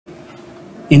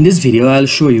In this video, I'll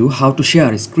show you how to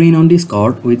share a screen on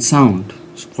Discord with sound.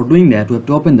 So for doing that, we have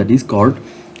to open the Discord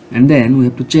and then we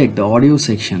have to check the audio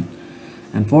section.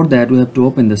 And for that, we have to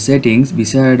open the settings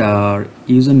beside our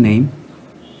username.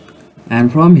 And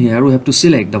from here, we have to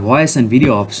select the voice and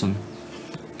video option.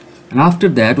 And after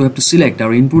that, we have to select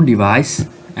our input device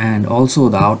and also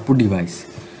the output device.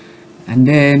 And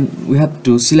then we have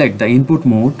to select the input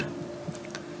mode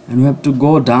and we have to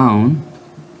go down.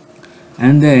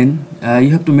 And then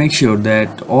you have to make sure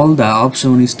that all the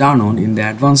option is turned on in the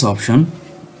advanced option.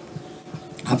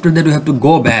 After that, we have to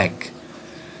go back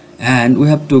and we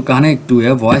have to connect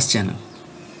to a voice channel.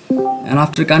 And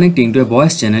after connecting to a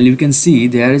voice channel, you can see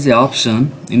there is an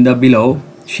option in the below,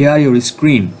 share your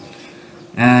screen,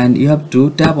 and you have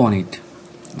to tap on it.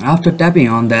 After tapping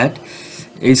on that,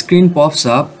 a screen pops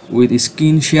up with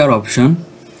screen share option,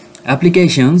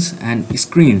 applications and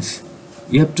screens.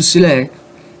 You have to select.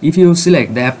 If you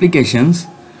select the applications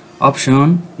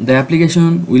option, the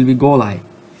application will be go live,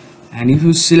 and if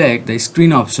you select the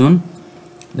screen option,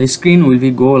 the screen will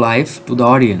be go live to the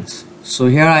audience. So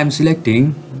here I am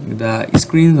selecting the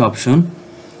screen option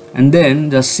and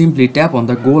then just simply tap on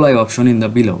the go live option in the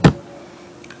below,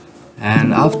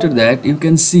 and after that you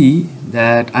can see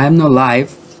that I am now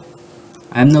live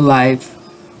and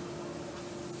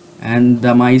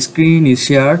my screen is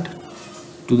shared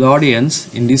to the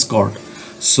audience in Discord.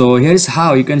 So here is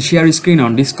how you can share your screen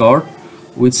on Discord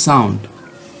with sound.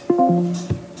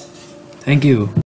 Thank you.